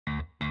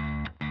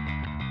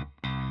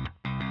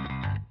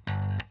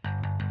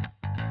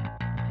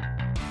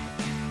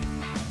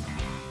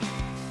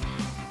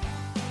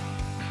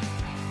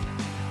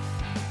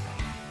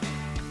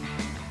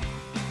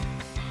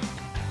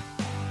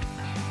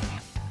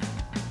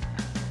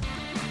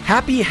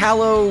Happy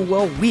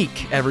Halloween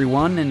week,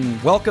 everyone, and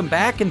welcome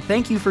back, and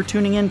thank you for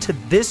tuning in to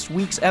this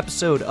week's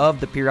episode of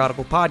the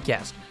Periodical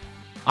Podcast.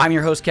 I'm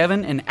your host,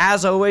 Kevin, and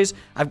as always,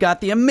 I've got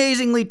the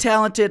amazingly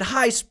talented,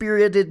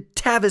 high-spirited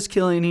Tavis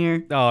Killian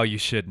here. Oh, you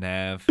shouldn't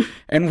have.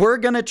 And we're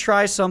going to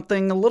try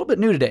something a little bit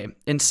new today.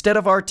 Instead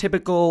of our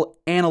typical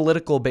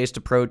analytical-based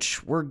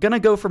approach, we're going to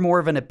go for more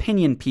of an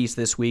opinion piece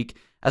this week,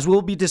 as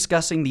we'll be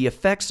discussing the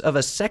effects of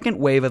a second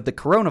wave of the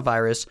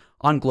coronavirus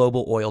on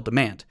global oil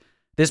demand.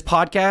 This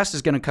podcast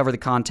is going to cover the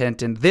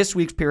content in this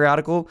week's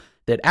periodical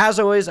that, as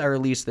always, I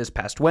released this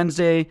past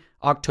Wednesday,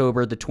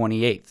 October the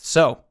 28th.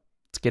 So,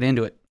 let's get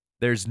into it.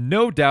 There's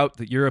no doubt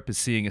that Europe is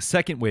seeing a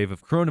second wave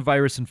of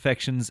coronavirus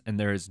infections, and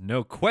there is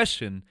no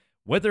question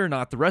whether or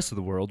not the rest of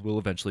the world will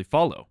eventually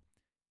follow.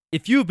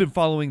 If you have been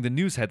following the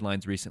news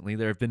headlines recently,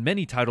 there have been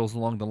many titles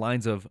along the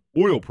lines of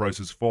 "Oil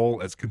prices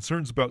fall as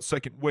concerns about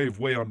second wave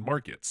weigh on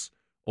markets,"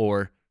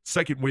 or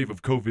 "Second wave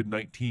of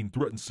COVID-19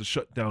 threatens to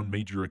shut down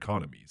major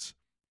economies."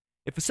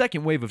 if a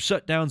second wave of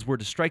shutdowns were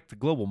to strike the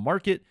global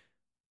market,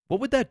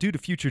 what would that do to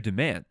future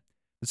demand?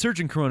 The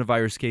surge in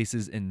coronavirus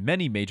cases in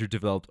many major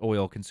developed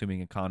oil-consuming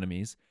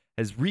economies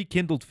has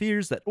rekindled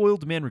fears that oil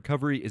demand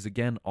recovery is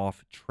again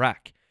off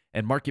track,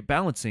 and market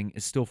balancing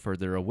is still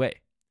further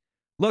away.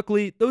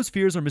 Luckily, those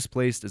fears are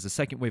misplaced, as a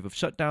second wave of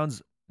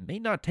shutdowns may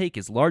not take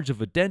as large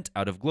of a dent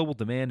out of global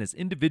demand as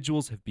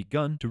individuals have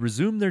begun to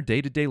resume their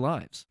day-to-day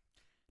lives.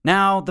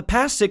 Now, the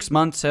past 6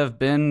 months have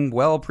been,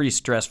 pretty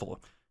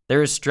stressful.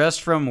 There is stress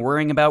from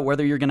worrying about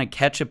whether you're going to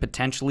catch a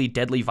potentially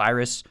deadly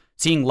virus,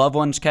 seeing loved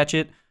ones catch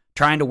it,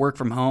 trying to work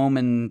from home,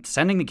 and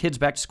sending the kids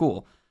back to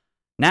school.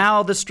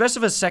 Now, the stress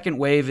of a second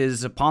wave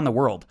is upon the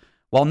world.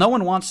 While no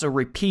one wants a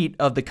repeat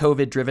of the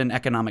COVID-driven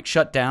economic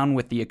shutdown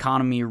with the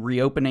economy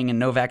reopening and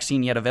no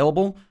vaccine yet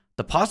available,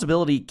 the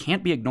possibility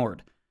can't be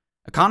ignored.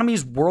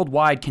 Economies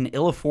worldwide can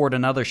ill afford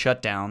another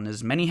shutdown,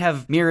 as many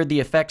have mirrored the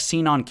effects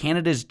seen on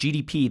Canada's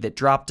GDP that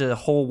dropped a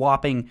whole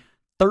whopping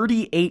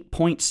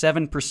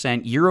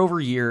 38.7% year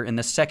over year in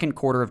the second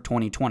quarter of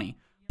 2020,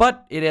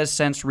 but it has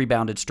since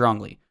rebounded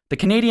strongly. The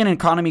Canadian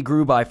economy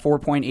grew by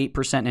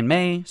 4.8% in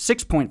May,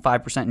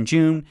 6.5% in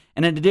June,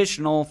 and an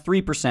additional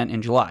 3%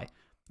 in July.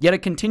 Yet a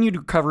continued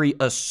recovery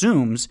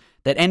assumes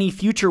that any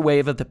future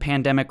wave of the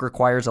pandemic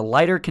requires a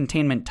lighter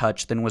containment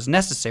touch than was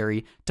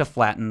necessary to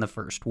flatten the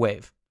first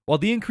wave. While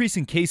the increase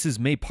in cases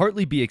may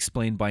partly be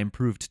explained by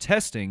improved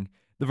testing,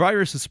 the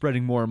virus is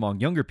spreading more among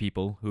younger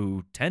people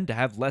who tend to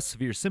have less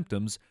severe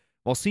symptoms,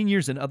 while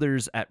seniors and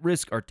others at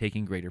risk are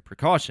taking greater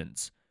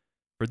precautions.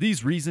 For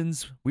these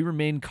reasons, we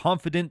remain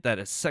confident that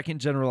a second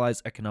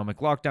generalized economic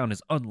lockdown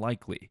is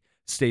unlikely,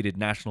 stated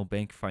National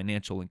Bank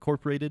Financial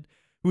Incorporated,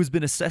 who has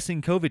been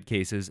assessing COVID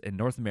cases in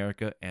North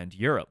America and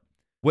Europe.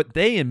 What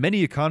they and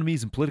many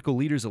economies and political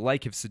leaders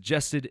alike have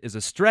suggested is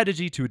a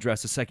strategy to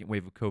address a second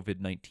wave of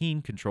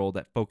COVID-19 control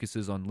that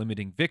focuses on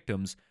limiting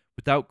victims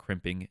without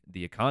crimping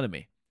the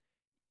economy.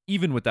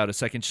 Even without a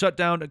second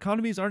shutdown,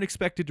 economies aren't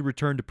expected to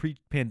return to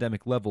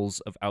pre-pandemic levels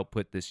of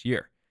output this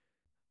year.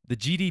 The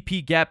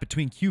GDP gap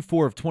between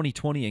Q4 of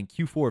 2020 and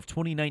Q4 of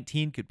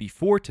 2019 could be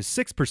 4 to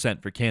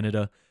 6% for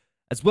Canada,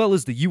 as well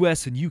as the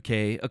US and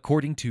UK,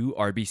 according to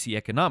RBC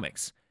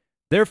Economics.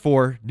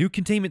 Therefore, new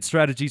containment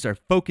strategies are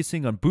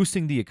focusing on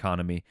boosting the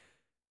economy.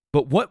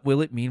 But what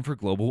will it mean for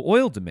global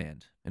oil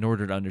demand? In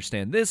order to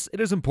understand this, it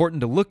is important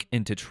to look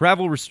into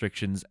travel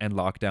restrictions and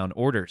lockdown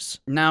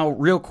orders. Now,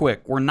 real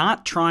quick, we're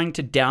not trying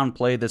to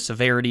downplay the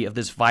severity of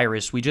this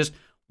virus. We just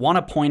want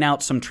to point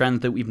out some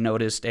trends that we've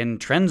noticed and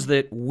trends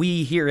that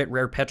we here at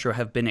Rare Petro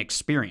have been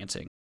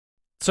experiencing.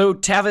 So,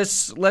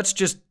 Tavis, let's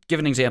just give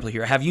an example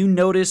here. Have you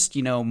noticed,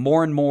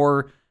 more and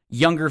more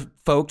younger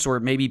folks, or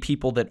maybe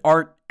people that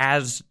aren't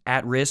as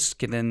at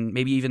risk, and then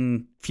maybe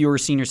even fewer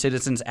senior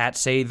citizens at,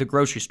 say, the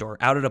grocery store,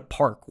 out at a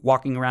park,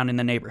 walking around in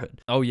the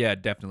neighborhood? Oh yeah,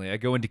 definitely. I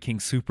go into King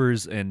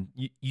Soopers and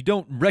you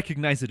don't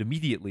recognize it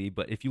immediately,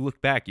 but if you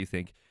look back, you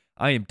think,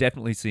 I am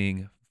definitely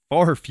seeing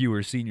far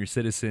fewer senior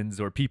citizens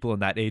or people in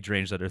that age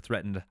range that are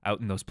threatened out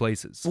in those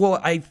places. Well,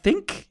 I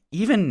think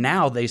even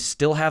now they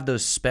still have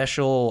those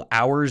special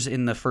hours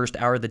in the first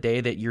hour of the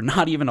day that you're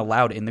not even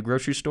allowed in the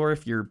grocery store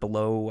if you're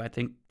below, I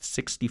think,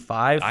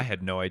 65. I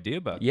had no idea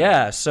about that.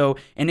 Yeah, so,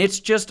 and it's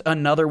just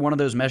another one of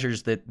those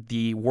measures that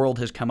the world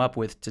has come up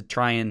with to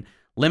try and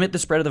limit the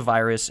spread of the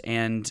virus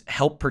and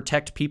help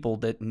protect people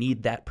that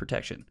need that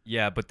protection.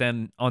 Yeah, but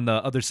then on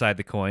the other side of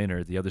the coin,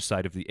 or the other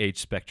side of the age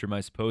spectrum, I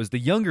suppose, the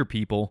younger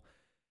people,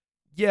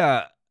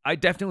 yeah, I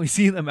definitely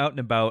see them out and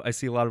about. I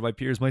see a lot of my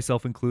peers,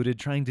 myself included,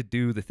 trying to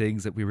do the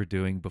things that we were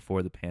doing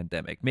before the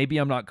pandemic. Maybe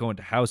I'm not going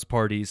to house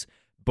parties,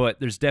 but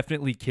there's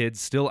definitely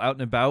kids still out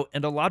and about,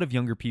 and a lot of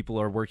younger people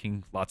are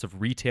working lots of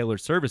retail or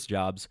service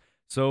jobs.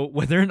 So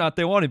whether or not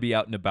they want to be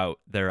out and about,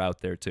 they're out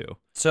there too.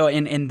 So,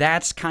 and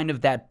that's kind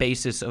of that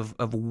basis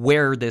of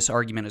where this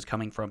argument is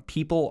coming from.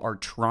 People are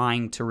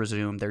trying to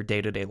resume their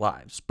day-to-day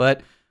lives.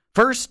 But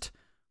first,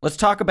 let's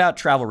talk about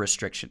travel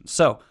restrictions.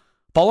 So,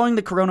 following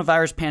the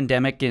coronavirus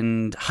pandemic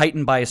and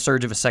heightened by a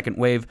surge of a second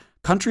wave,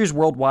 countries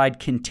worldwide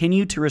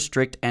continue to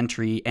restrict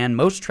entry, and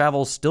most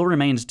travel still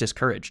remains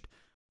discouraged.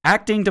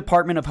 Acting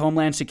Department of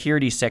Homeland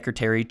Security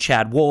Secretary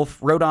Chad Wolf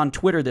wrote on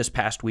Twitter this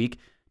past week,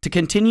 to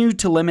continue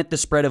to limit the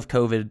spread of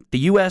COVID, the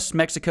US,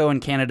 Mexico, and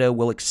Canada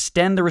will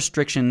extend the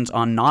restrictions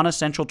on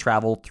non-essential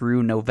travel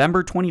through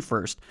November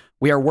 21st.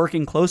 We are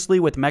working closely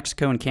with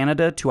Mexico and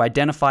Canada to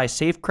identify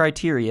safe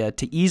criteria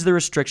to ease the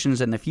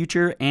restrictions in the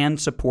future and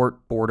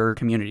support border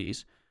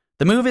communities.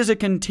 The move is a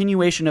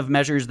continuation of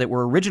measures that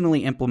were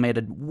originally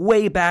implemented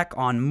way back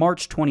on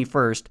March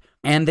 21st,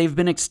 and they've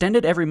been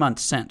extended every month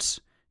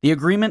since. The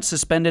agreement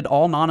suspended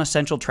all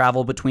non-essential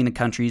travel between the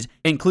countries,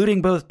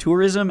 including both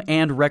tourism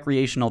and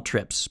recreational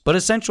trips, but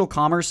essential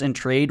commerce and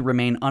trade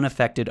remain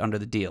unaffected under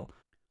the deal.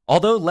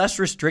 Although less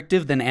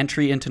restrictive than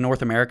entry into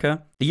North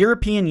America, the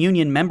European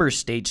Union member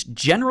states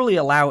generally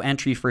allow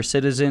entry for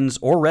citizens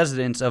or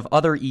residents of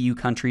other EU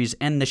countries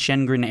and the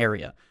Schengen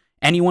area.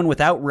 Anyone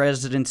without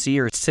residency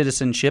or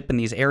citizenship in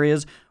these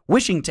areas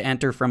wishing to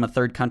enter from a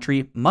third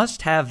country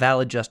must have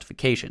valid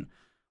justification.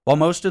 While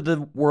most of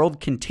the world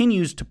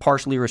continues to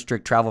partially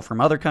restrict travel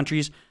from other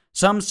countries,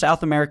 some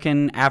South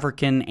American,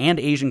 African, and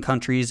Asian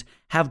countries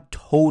have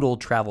total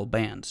travel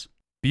bans.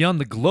 Beyond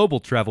the global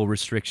travel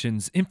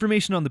restrictions,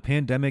 information on the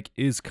pandemic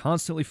is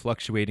constantly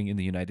fluctuating in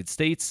the United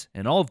States,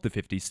 and all of the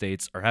 50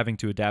 states are having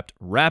to adapt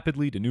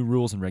rapidly to new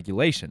rules and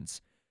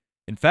regulations.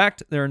 In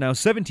fact, there are now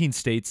 17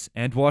 states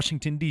and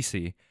Washington,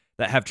 D.C.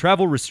 that have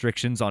travel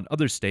restrictions on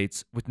other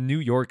states, with New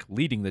York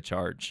leading the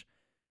charge.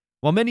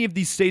 While many of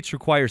these states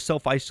require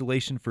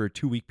self-isolation for a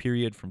 2-week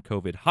period from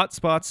COVID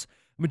hotspots,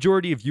 the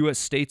majority of U.S.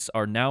 states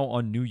are now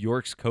on New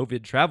York's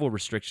COVID travel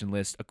restriction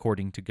list,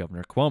 according to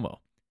Governor Cuomo.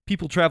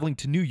 People traveling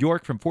to New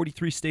York from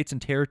 43 states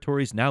and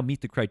territories now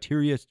meet the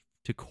criteria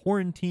to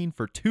quarantine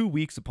for 2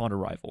 weeks upon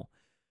arrival.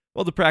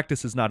 While the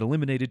practice has not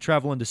eliminated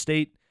travel into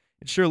state,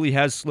 it surely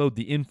has slowed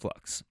the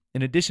influx.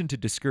 In addition to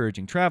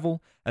discouraging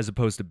travel, as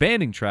opposed to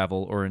banning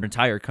travel or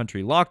entire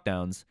country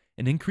lockdowns,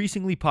 an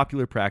increasingly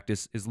popular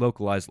practice is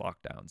localized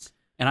lockdowns.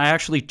 And I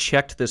actually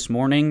checked this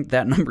morning.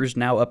 That number is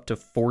now up to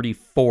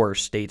 44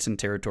 states and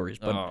territories.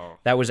 But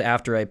that was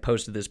after I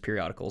posted this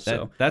periodical.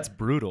 That's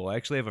brutal. I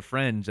actually have a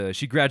friend.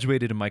 She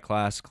graduated in my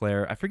class,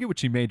 Claire. I forget what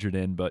she majored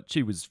in, but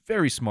she was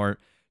very smart.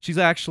 She's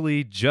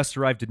actually just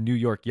arrived in New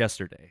York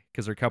yesterday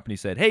because her company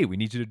said, hey, we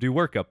need you to do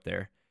work up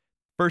there.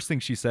 First thing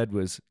she said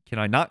was, can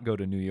I not go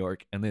to New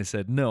York? And they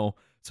said no.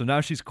 So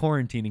now she's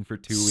quarantining for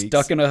 2 weeks.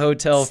 Stuck in a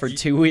hotel for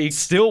 2 weeks.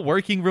 Still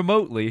working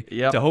remotely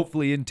to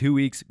hopefully in 2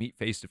 weeks meet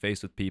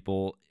face-to-face with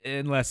people,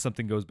 unless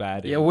something goes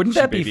bad. Yeah, wouldn't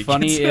that be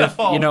funny if,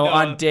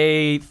 on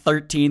day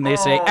 13 they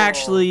say,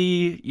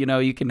 actually,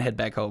 you can head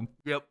back home.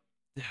 Yep.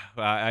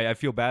 I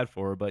feel bad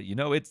for her, but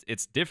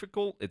it's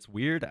difficult. It's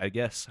weird. I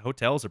guess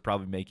hotels are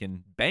probably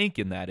making bank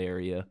in that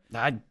area.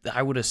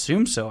 I would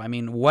assume so. I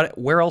mean,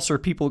 where else are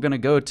people going to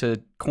go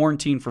to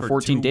quarantine for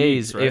 14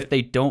 days weeks, right? If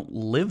they don't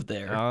live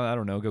there? I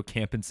don't know. Go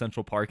camp in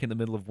Central Park in the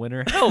middle of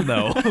winter? Hell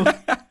no.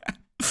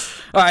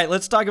 All right,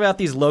 let's talk about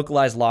these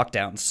localized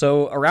lockdowns.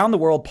 So around the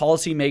world,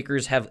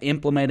 policymakers have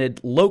implemented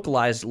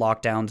localized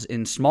lockdowns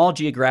in small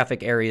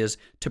geographic areas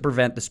to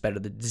prevent the spread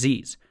of the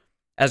disease.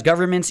 As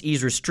governments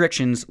ease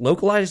restrictions,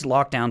 localized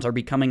lockdowns are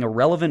becoming a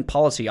relevant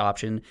policy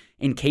option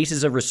in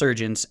cases of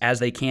resurgence, as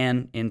they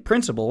can, in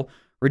principle,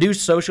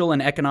 reduce social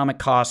and economic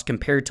costs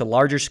compared to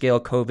larger-scale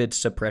COVID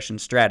suppression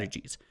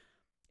strategies.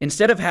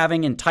 Instead of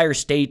having entire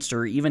states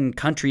or even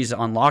countries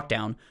on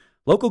lockdown,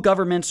 local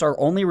governments are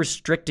only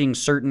restricting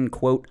certain,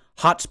 quote,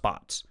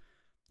 hotspots.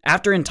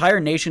 After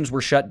entire nations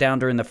were shut down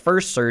during the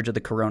first surge of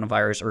the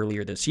coronavirus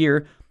earlier this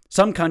year,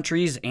 some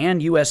countries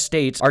and U.S.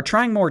 states are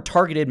trying more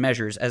targeted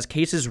measures as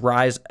cases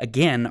rise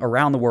again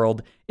around the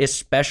world,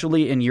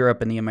 especially in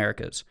Europe and the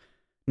Americas.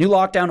 New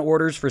lockdown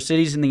orders for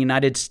cities in the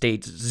United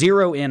States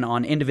zero in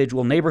on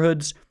individual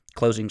neighborhoods,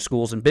 closing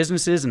schools and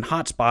businesses and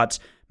hotspots,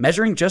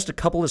 measuring just a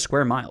couple of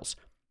square miles.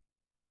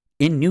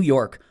 In New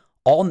York,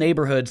 all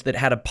neighborhoods that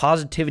had a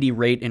positivity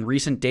rate in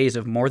recent days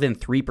of more than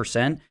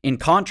 3%, in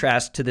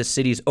contrast to the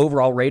city's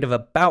overall rate of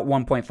about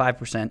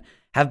 1.5%,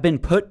 have been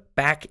put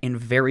back in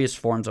various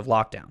forms of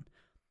lockdown.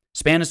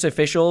 Spanish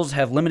officials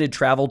have limited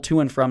travel to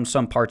and from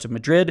some parts of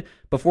Madrid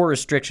before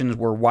restrictions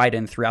were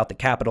widened throughout the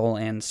capital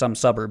and some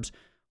suburbs,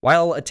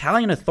 while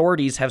Italian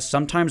authorities have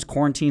sometimes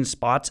quarantined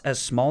spots as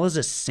small as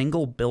a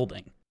single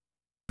building.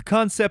 The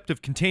concept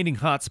of containing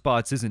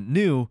hotspots isn't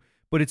new,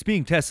 but it's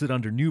being tested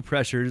under new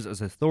pressures as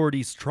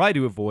authorities try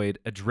to avoid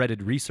a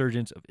dreaded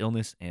resurgence of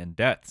illness and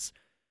deaths.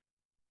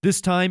 This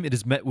time, it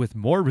is met with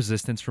more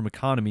resistance from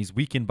economies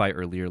weakened by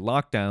earlier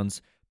lockdowns,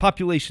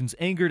 populations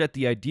angered at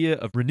the idea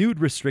of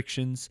renewed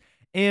restrictions,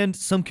 and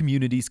some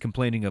communities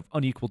complaining of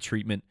unequal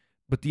treatment,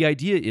 but the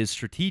idea is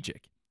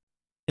strategic.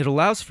 It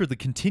allows for the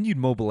continued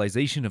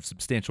mobilization of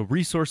substantial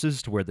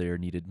resources to where they are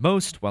needed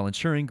most, while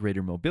ensuring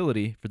greater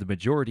mobility for the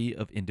majority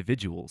of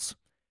individuals.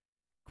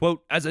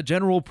 Quote, as a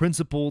general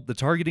principle, the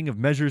targeting of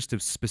measures to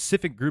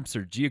specific groups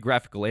or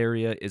geographical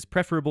area is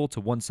preferable to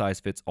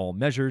one-size-fits-all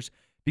measures,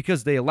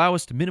 because they allow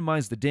us to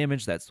minimize the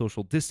damage that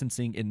social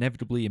distancing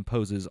inevitably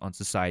imposes on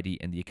society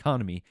and the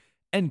economy,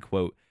 end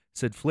quote,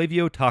 said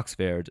Flavio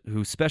Toxverd,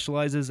 who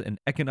specializes in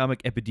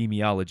economic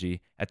epidemiology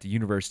at the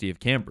University of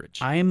Cambridge.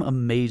 I'm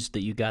amazed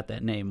that you got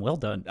that name. Well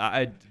done.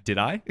 Did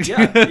I?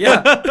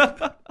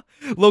 Yeah.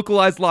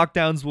 Localized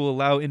lockdowns will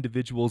allow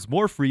individuals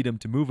more freedom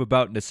to move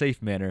about in a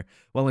safe manner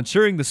while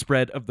ensuring the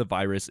spread of the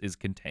virus is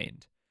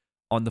contained.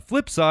 On the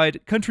flip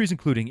side, countries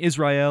including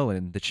Israel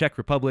and the Czech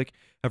Republic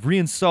have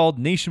reinstalled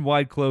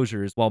nationwide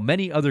closures, while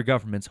many other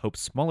governments hope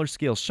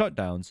smaller-scale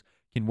shutdowns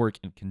can work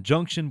in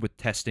conjunction with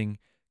testing,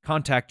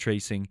 contact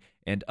tracing,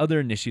 and other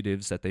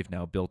initiatives that they've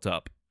now built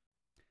up.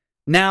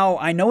 Now,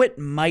 I know it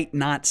might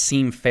not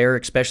seem fair,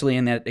 especially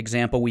in that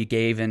example we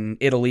gave in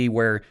Italy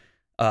where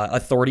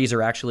authorities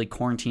are actually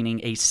quarantining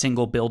a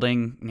single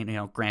building.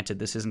 Granted,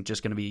 this isn't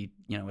just going to be,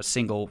 a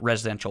single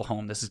residential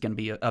home. This is going to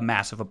be a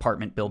massive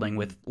apartment building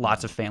with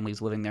lots of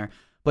families living there.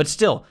 But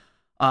still,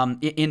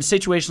 in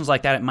situations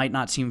like that, it might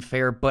not seem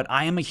fair, but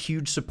I am a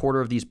huge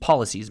supporter of these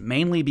policies,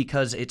 mainly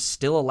because it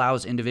still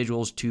allows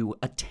individuals to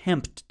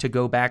attempt to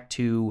go back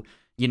to,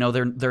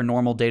 their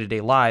normal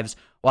day-to-day lives,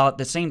 while at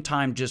the same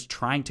time just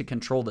trying to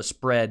control the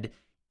spread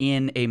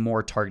in a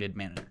more targeted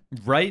manner.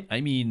 Right?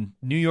 I mean,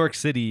 New York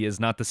City is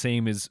not the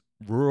same as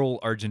rural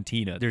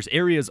Argentina. There's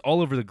areas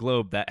all over the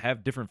globe that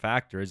have different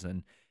factors,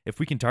 and if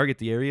we can target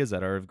the areas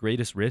that are of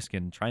greatest risk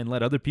and try and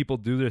let other people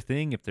do their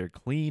thing if they're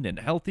clean and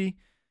healthy,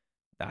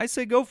 I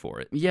say go for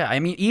it. Yeah, I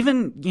mean,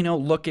 even,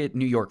 look at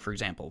New York, for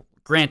example.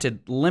 Granted,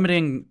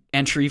 limiting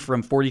entry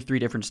from 43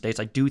 different states,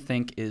 I do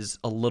think is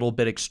a little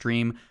bit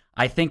extreme.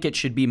 I think it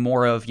should be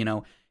more of,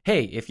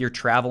 hey, if you're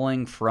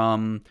traveling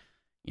from,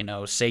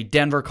 say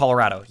Denver,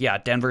 Colorado. Yeah,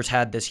 Denver's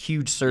had this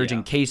huge surge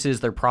in cases.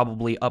 They're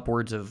probably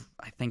upwards of,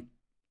 I think,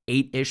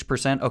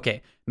 8-ish%.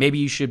 Okay, maybe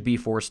you should be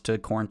forced to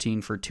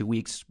quarantine for 2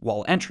 weeks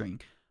while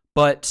entering.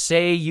 But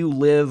say you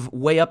live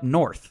way up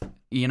north,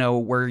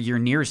 where your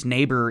nearest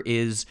neighbor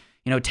is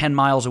 10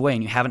 miles away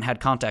and you haven't had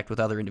contact with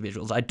other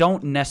individuals. I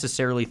don't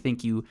necessarily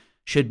think you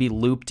should be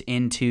looped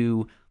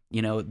into,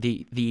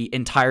 the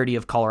entirety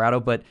of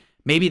Colorado, but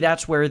maybe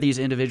that's where these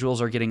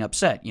individuals are getting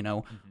upset.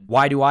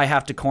 Why do I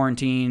have to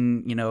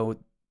quarantine,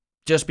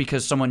 just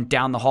because someone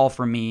down the hall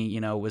from me,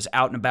 was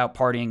out and about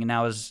partying and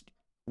now is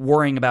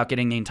worrying about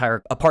getting the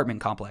entire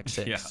apartment complex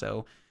sick. Yeah.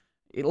 So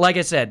like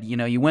I said,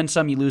 you win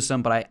some, you lose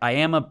some, but I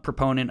am a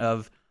proponent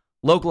of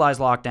localized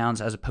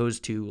lockdowns as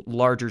opposed to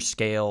larger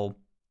scale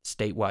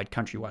statewide,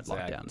 countrywide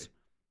lockdowns.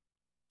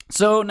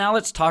 So now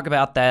let's talk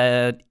about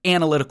the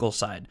analytical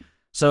side.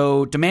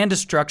 So demand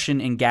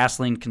destruction and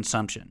gasoline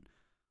consumption.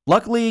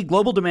 Luckily,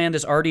 global demand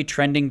is already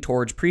trending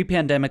towards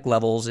pre-pandemic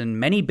levels in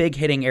many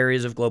big-hitting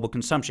areas of global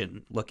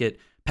consumption. Look at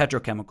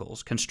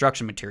petrochemicals,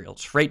 construction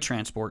materials, freight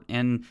transport,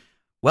 and,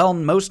 well,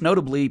 most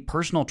notably,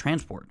 personal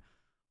transport.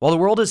 While the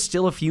world is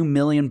still a few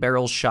million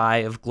barrels shy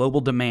of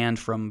global demand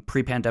from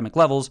pre-pandemic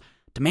levels,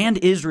 demand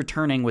is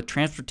returning with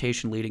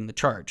transportation leading the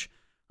charge.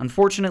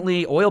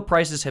 Unfortunately, oil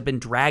prices have been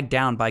dragged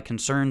down by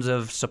concerns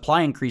of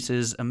supply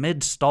increases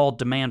amid stalled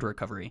demand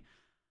recovery.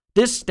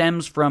 This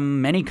stems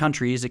from many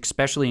countries,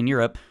 especially in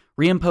Europe,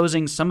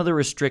 reimposing some of the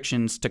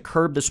restrictions to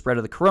curb the spread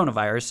of the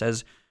coronavirus,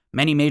 as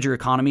many major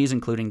economies,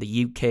 including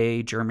the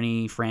UK,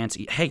 Germany, France,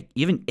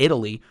 even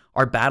Italy,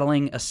 are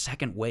battling a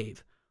second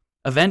wave.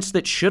 Events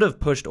that should have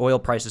pushed oil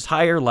prices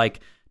higher, like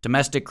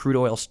domestic crude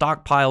oil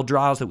stockpile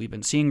draws that we've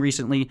been seeing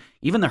recently,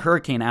 even the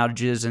hurricane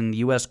outages in the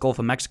U.S. Gulf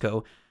of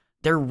Mexico,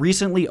 they're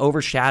recently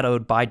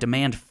overshadowed by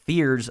demand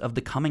fears of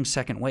the coming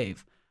second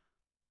wave.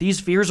 These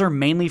fears are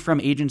mainly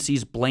from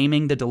agencies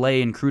blaming the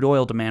delay in crude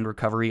oil demand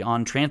recovery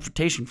on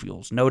transportation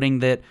fuels, noting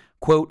that,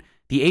 quote,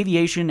 the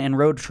aviation and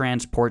road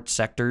transport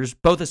sectors,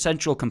 both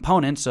essential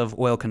components of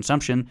oil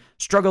consumption,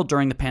 struggled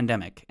during the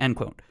pandemic, end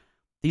quote.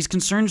 These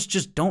concerns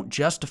just don't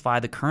justify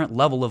the current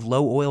level of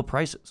low oil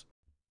prices.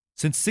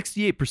 Since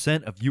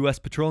 68% of U.S.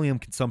 petroleum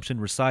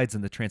consumption resides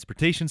in the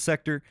transportation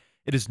sector,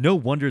 it is no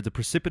wonder the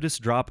precipitous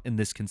drop in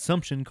this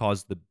consumption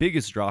caused the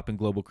biggest drop in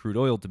global crude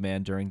oil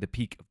demand during the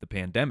peak of the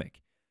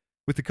pandemic.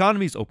 With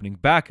economies opening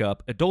back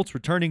up, adults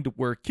returning to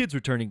work, kids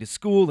returning to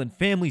school, and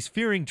families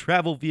fearing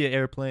travel via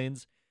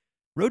airplanes,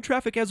 road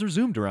traffic has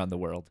resumed around the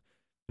world.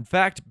 In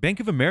fact,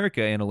 Bank of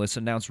America analysts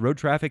announced road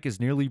traffic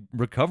is nearly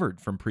recovered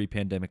from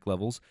pre-pandemic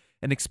levels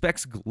and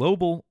expects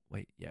global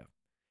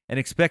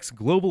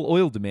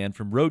oil demand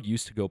from road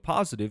use to go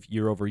positive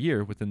year over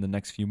year within the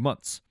next few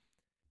months.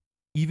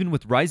 Even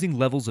with rising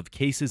levels of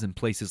cases in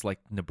places like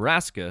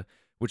Nebraska,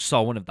 which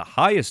saw one of the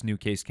highest new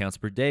case counts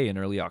per day in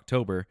early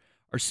October,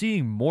 are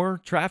seeing more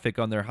traffic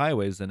on their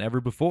highways than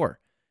ever before.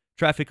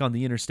 Traffic on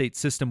the interstate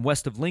system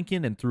west of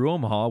Lincoln and through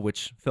Omaha,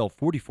 which fell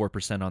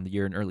 44% on the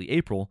year in early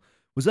April,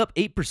 was up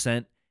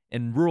 8%,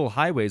 and rural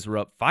highways were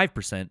up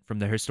 5% from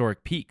their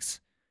historic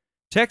peaks.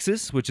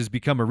 Texas, which has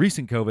become a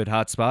recent COVID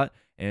hotspot,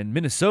 and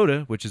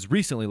Minnesota, which has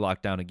recently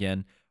locked down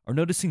again, are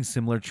noticing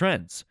similar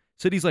trends.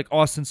 Cities like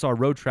Austin saw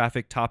road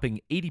traffic topping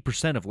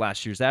 80% of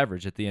last year's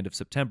average at the end of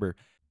September,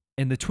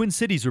 and the Twin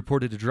Cities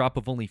reported a drop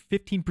of only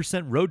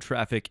 15% road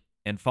traffic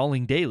and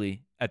falling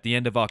daily at the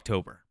end of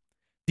October.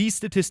 These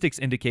statistics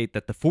indicate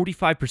that the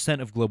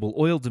 45% of global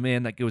oil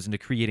demand that goes into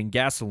creating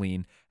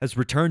gasoline has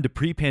returned to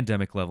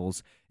pre-pandemic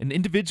levels, and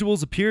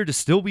individuals appear to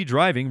still be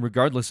driving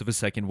regardless of a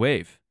second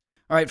wave.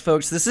 All right,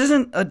 folks, this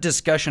isn't a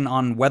discussion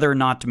on whether or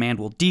not demand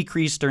will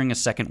decrease during a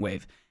second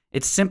wave.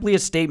 It's simply a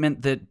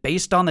statement that,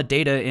 based on the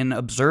data and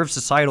observed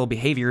societal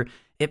behavior,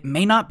 it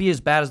may not be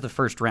as bad as the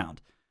first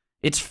round.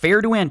 It's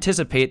fair to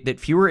anticipate that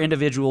fewer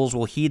individuals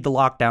will heed the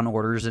lockdown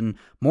orders and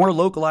more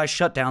localized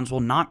shutdowns will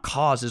not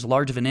cause as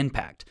large of an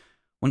impact.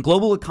 When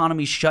global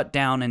economies shut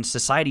down and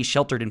society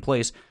sheltered in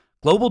place,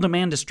 global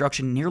demand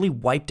destruction nearly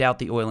wiped out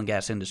the oil and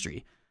gas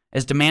industry.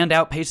 As demand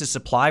outpaces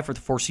supply for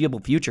the foreseeable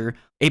future,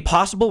 a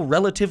possible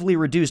relatively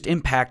reduced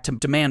impact to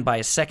demand by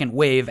a second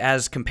wave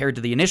as compared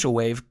to the initial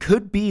wave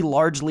could be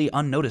largely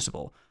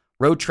unnoticeable.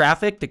 Road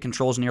traffic, that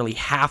controls nearly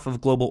half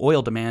of global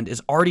oil demand,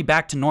 is already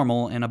back to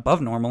normal and above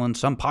normal in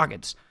some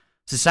pockets.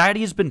 Society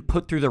has been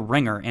put through the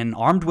ringer and,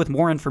 armed with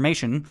more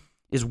information,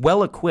 is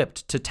well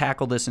equipped to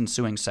tackle this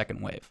ensuing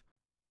second wave.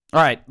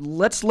 All right,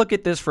 let's look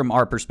at this from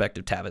our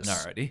perspective, Tavis.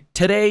 Alrighty.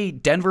 Today,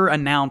 Denver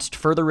announced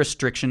further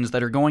restrictions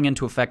that are going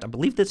into effect, I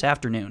believe, this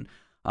afternoon.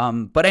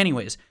 But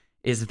anyways,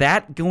 is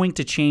that going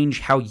to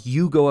change how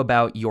you go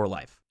about your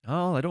life?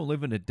 Oh, I don't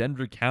live in a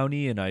Denver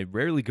County, and I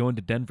rarely go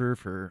into Denver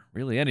for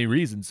really any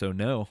reason, so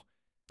no.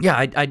 Yeah,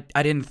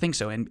 I didn't think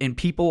so. And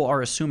people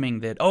are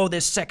assuming that,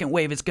 this second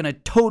wave is going to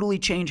totally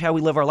change how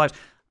we live our lives.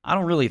 I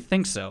don't really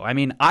think so. I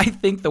mean, I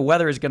think the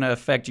weather is going to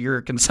affect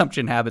your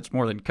consumption habits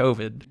more than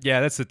COVID.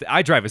 Yeah,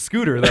 I drive a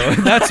scooter, though.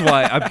 That's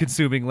why I'm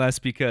consuming less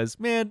because,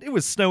 man, it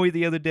was snowy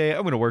the other day.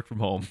 I'm going to work from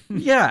home.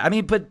 Yeah, I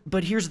mean,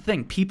 but here's the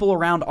thing. People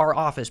around our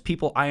office,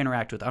 people I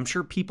interact with, I'm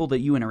sure people that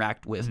you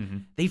interact with,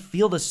 they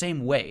feel the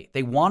same way.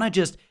 They want to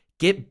just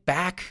get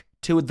back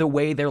to the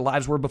way their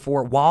lives were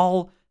before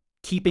while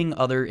keeping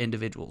other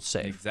individuals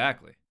safe.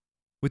 Exactly.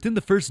 Within the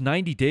first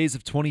 90 days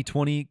of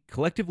 2020,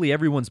 collectively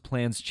everyone's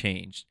plans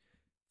changed.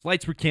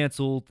 Flights were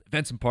canceled,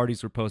 events and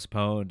parties were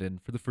postponed,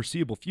 and for the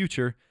foreseeable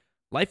future,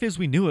 life as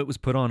we knew it was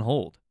put on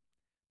hold.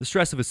 The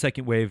stress of a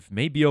second wave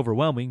may be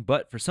overwhelming,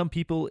 but for some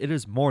people, it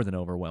is more than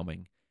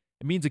overwhelming.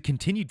 It means a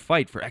continued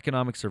fight for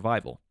economic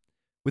survival.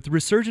 With the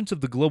resurgence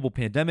of the global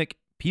pandemic,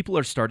 people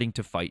are starting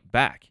to fight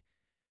back.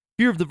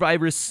 Fear of the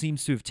virus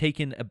seems to have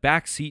taken a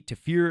backseat to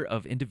fear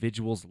of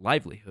individuals'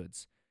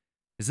 livelihoods.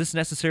 Is this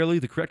necessarily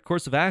the correct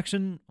course of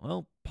action?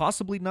 Well,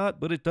 possibly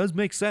not, but it does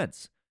make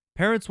sense.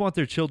 Parents want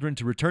their children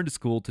to return to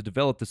school to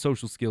develop the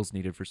social skills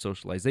needed for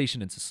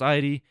socialization in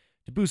society,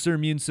 to boost their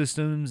immune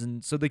systems,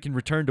 and so they can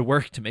return to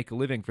work to make a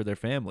living for their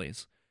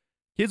families.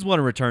 Kids want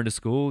to return to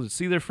school to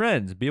see their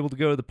friends and be able to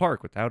go to the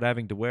park without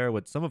having to wear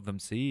what some of them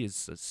see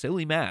as a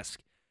silly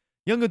mask.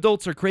 Young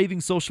adults are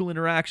craving social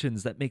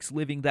interactions that makes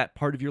living that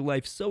part of your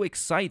life so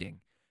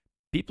exciting.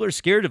 People are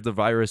scared of the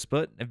virus,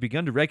 but have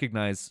begun to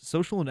recognize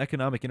social and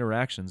economic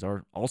interactions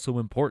are also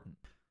important.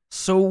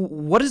 So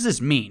what does this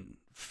mean?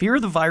 Fear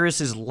of the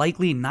virus is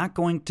likely not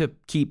going to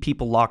keep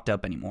people locked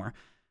up anymore.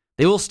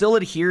 They will still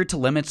adhere to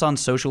limits on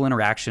social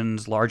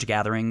interactions, large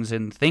gatherings,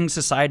 and things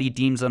society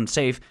deems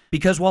unsafe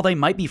because while they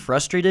might be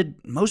frustrated,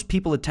 most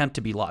people attempt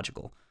to be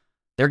logical.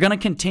 They're going to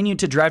continue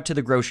to drive to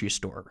the grocery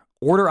store,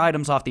 order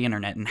items off the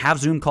internet, and have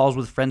Zoom calls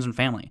with friends and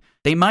family.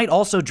 They might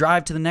also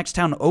drive to the next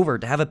town over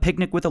to have a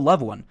picnic with a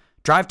loved one,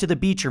 drive to the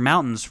beach or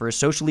mountains for a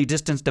socially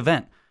distanced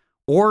event,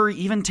 or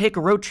even take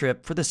a road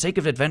trip for the sake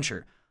of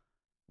adventure.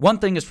 One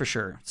thing is for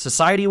sure,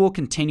 society will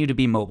continue to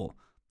be mobile.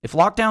 If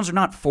lockdowns are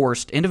not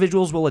forced,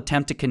 individuals will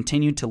attempt to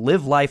continue to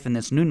live life in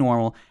this new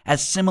normal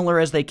as similar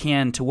as they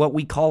can to what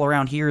we call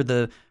around here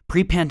the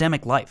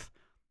pre-pandemic life.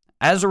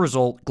 As a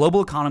result,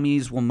 global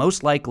economies will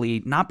most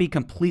likely not be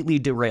completely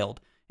derailed,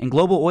 and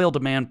global oil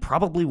demand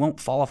probably won't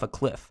fall off a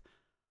cliff.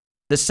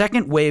 The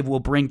second wave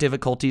will bring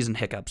difficulties and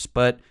hiccups,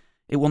 but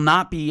it will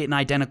not be an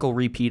identical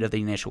repeat of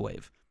the initial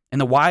wave. In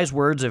the wise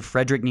words of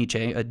Friedrich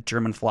Nietzsche, a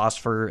German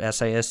philosopher,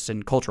 essayist,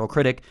 and cultural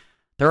critic,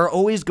 there are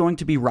always going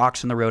to be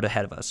rocks in the road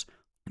ahead of us.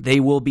 They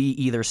will be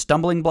either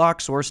stumbling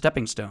blocks or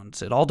stepping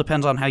stones. It all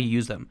depends on how you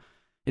use them.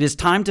 It is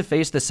time to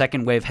face the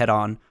second wave head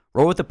on,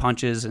 roll with the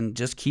punches, and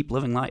just keep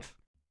living life.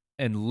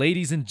 And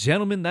ladies and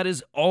gentlemen, that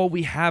is all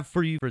we have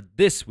for you for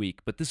this week.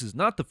 But this is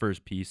not the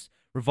first piece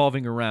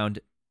revolving around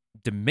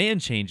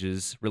demand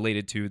changes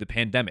related to the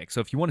pandemic.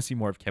 So if you want to see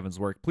more of Kevin's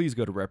work, please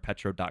go to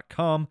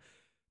rarepetro.com.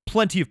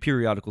 Plenty of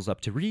periodicals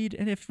up to read,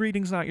 and if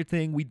reading's not your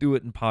thing, we do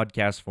it in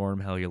podcast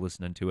form. Hell, you're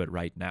listening to it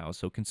right now.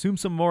 So consume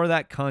some more of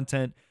that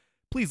content.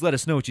 Please let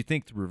us know what you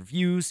think through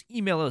reviews.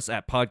 Email us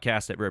at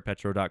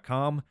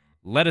podcast@rarepetro.com.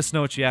 Let us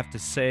know what you have to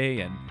say,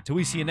 and until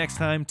we see you next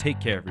time,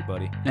 take care,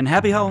 everybody. And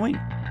happy Halloween!